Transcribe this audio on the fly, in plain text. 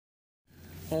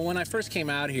Well, when I first came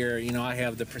out here, you know, I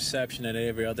have the perception that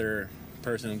every other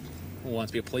person who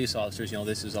wants to be a police officer, you know,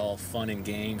 this is all fun and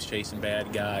games, chasing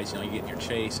bad guys, you know, you get in your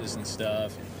chases and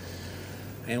stuff.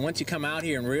 And once you come out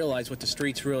here and realize what the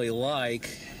street's really like,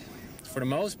 for the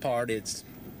most part, a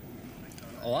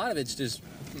lot of it's just,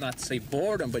 not to say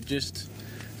boredom, but just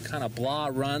kind of blah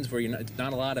runs where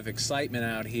not a lot of excitement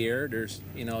out here. There's,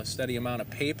 you know, a steady amount of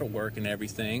paperwork and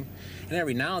everything. And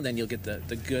every now and then you'll get the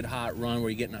good hot run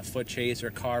where you get in a foot chase or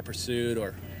a car pursuit,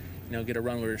 or, you know, get a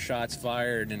run where shots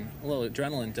fired and a little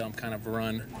adrenaline dump kind of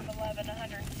run. 11,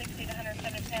 160 to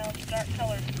 170 pounds, dark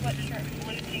colored sweatshirt,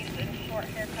 blue jeans, and short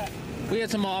haircut. We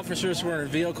had some officers who were in a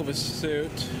vehicle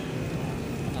pursuit.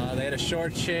 They had a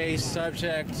short chase.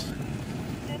 Subject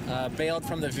bailed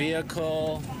from the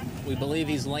vehicle. We believe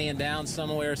he's laying down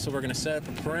somewhere, so we're going to set up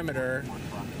a perimeter.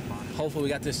 Hopefully we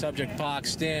got this subject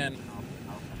boxed in.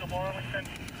 Tomorrow we can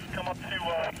come up to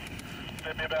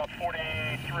maybe about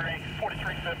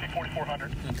 4350,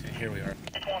 4400. Okay, here we are.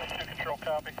 22 control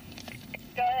copy.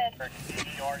 Go ahead.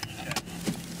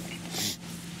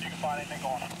 You can find anything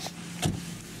going on.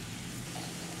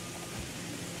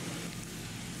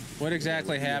 What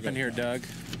exactly happened here, Doug?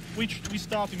 We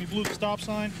stopped him. He blew the stop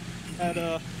sign at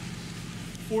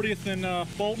 40th and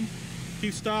Bolton.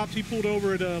 He stopped. He pulled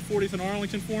over at 40th and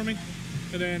Arlington for me.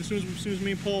 And then as soon as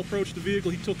me and Paul approached the vehicle,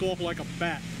 he took off like a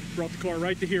bat. Brought the car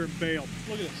right to here and bailed.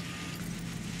 Look at this.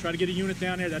 Try to get a unit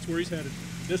down there. That's where he's headed.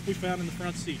 This we found in the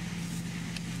front seat.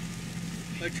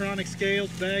 Electronic scales,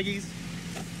 baggies.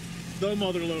 The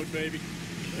mother load, baby.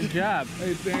 Good job.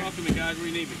 Hey, Dan. Off in the guys where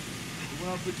you need me.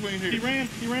 Well, between here. He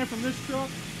ran from this truck.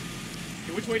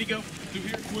 Okay, which way did he go? Through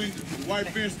here, between the white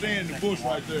fence stand and the bush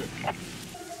right there.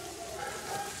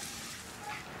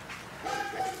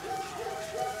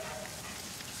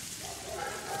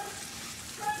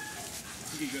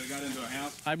 He got into a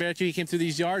house. I bet you he came through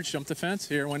these yards, jumped the fence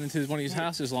here, went into one of these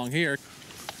houses along here. I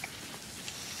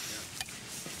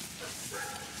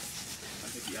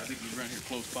think he's around here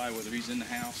close by, whether he's in the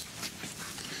house.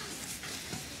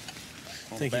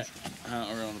 On the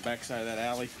back side of that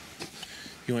alley.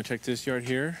 You want to check this yard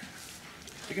here?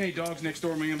 You got any dogs next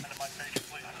door, ma'am?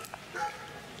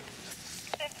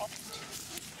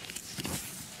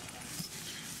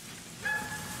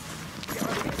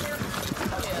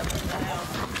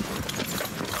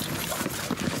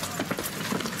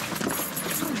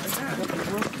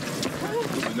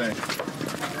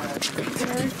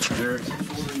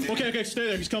 Okay, stay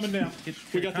there. He's coming down.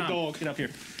 We got the dog. Get up here.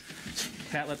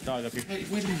 Pat, let the dog up here. Hey,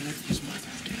 wait a minute. His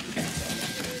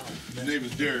name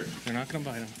is Derek. They're not going to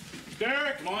bite him.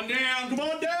 Derek! Come on down. Come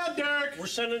on down, Derek! We're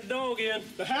sending the dog in.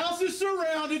 The house is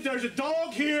surrounded. There's a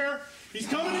dog here. He's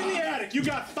coming in the attic. You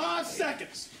got 5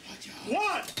 seconds.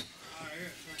 1,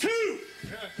 2.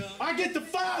 I get to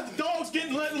 5. The dog's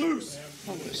getting let loose.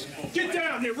 Get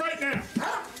down here right now.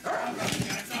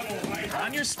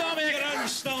 On your stomach. Get on your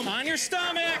stomach. On your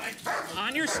stomach.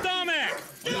 On your stomach.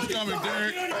 On your stomach,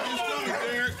 Derek. On your stomach,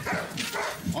 Derek.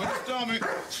 On your stomach.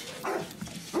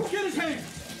 Get his hand.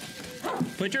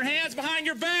 Put your hands behind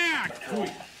your back.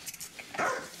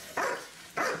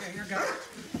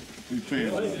 We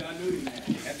failed.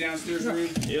 That downstairs room.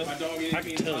 Yep. My dog ain't I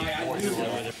can tell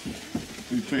you.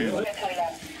 We failed.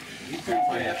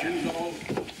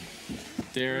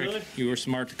 Derek, Really? you were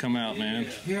smart to come out, man.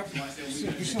 You all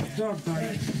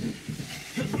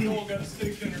got a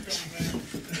steak dinner coming, man.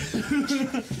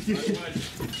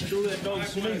 Show that dog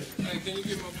some in. Hey, can you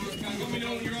give my book? Let me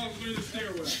know when you're all through the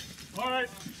stairwell. All right.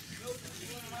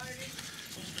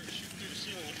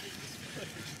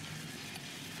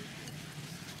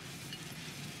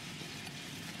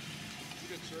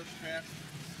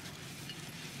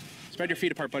 Spread your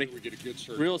feet apart, buddy. We get a good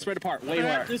search. Real spread apart. Way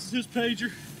apart. This is his pager.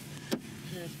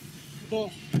 Ball.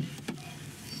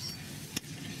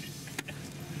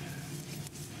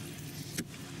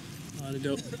 A lot of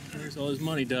dope. There's all his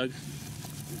money, Doug.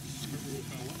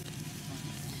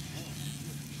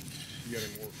 You got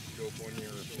any more dope on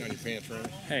your pants, right?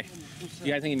 Hey, you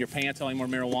got anything in your pants? Any more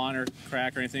marijuana or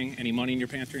crack or anything? Any money in your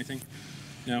pants or anything?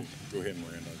 No? Go ahead,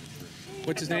 Miranda.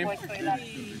 What's his name?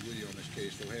 Video on this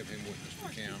case. We'll have him witness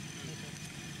the count.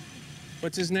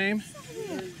 What's his name?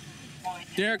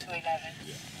 Derek?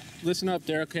 Listen up,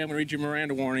 Derek. Okay, I'm going to read your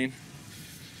Miranda warning.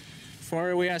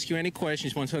 Before we ask you any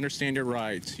questions, you want to understand your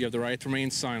rights. You have the right to remain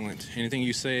silent. Anything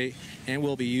you say and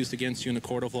will be used against you in the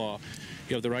court of law.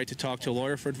 You have the right to talk to a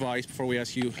lawyer for advice before we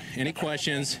ask you any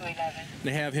questions, and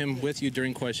to have him with you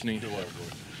during questioning.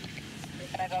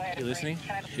 You listening?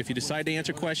 If you decide to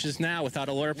answer questions now without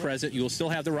a lawyer present, you will still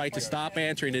have the right to stop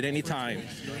answering at any time.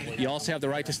 You also have the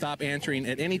right to stop answering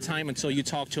at any time until you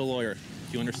talk to a lawyer. Do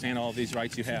you understand all of these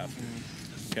rights you have?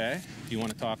 Okay. Do you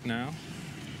want to talk now?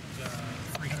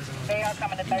 They are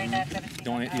coming to 3917.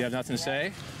 Don't you have nothing to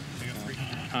say?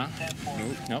 Huh?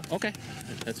 Nope. No. Okay.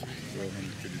 That's fine.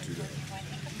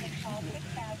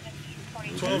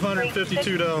 $1,252.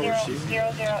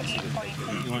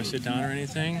 $1,252. You want to sit down or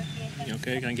anything? You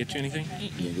okay? Can I get you anything?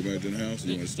 You want to go back to the house or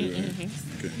you want to stay right here?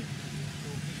 Okay.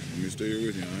 Let me stay here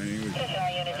with you. I ain't with you.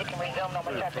 Unit, you can resume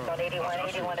normal traffic on 81.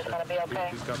 81 is going to be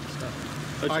okay.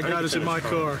 I got us in my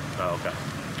car. Oh, okay.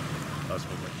 I was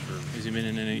making sure. Has he been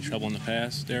in any trouble in the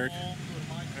past, Derek?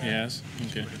 Yes.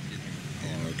 Okay.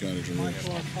 Oh, kind of tremendous.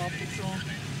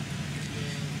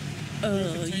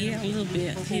 Yeah, a little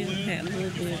bit. Yeah, a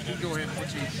little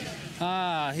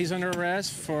bit. He's under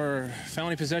arrest for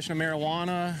felony possession of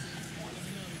marijuana,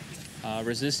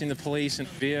 resisting the police in a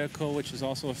vehicle, which is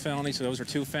also a felony. So those are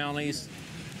 2 felonies.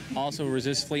 Also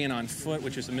resist fleeing on foot,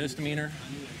 which is a misdemeanor.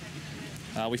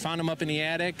 We found him up in the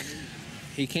attic.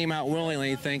 He came out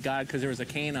willingly, thank God, because there was a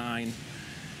canine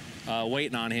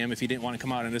waiting on him if he didn't want to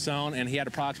come out on his own. And he had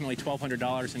approximately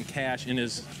 $1,200 in cash in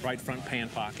his right front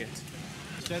pant pocket.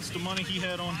 That's the money he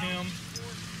had on him.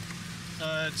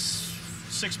 It's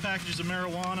 6 packages of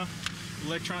marijuana,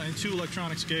 and 2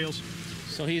 electronic scales.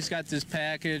 So he's got this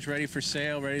package ready for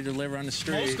sale, ready to deliver on the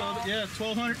street. Most of it, yeah,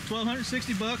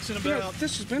 $1,260 and about.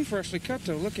 This has been freshly cut,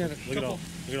 though. Look at it. Look at all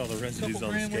the residues Couple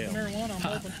on the grand worth of scale. marijuana. I'm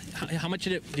hoping. How much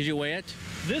did you weigh it?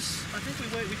 This, I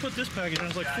think we put this package in. It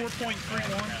was like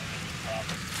 4.31.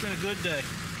 It's been a good day.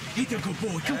 He's a good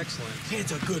boy. Come. Excellent.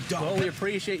 He's a good dog. Well, we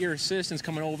appreciate your assistance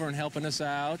coming over and helping us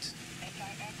out.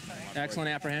 Excellent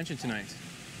apprehension tonight.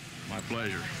 My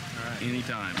pleasure. All right.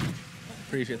 Anytime.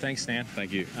 Appreciate it. Thanks, Stan.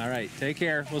 Thank you. All right. Take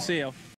care. We'll see you.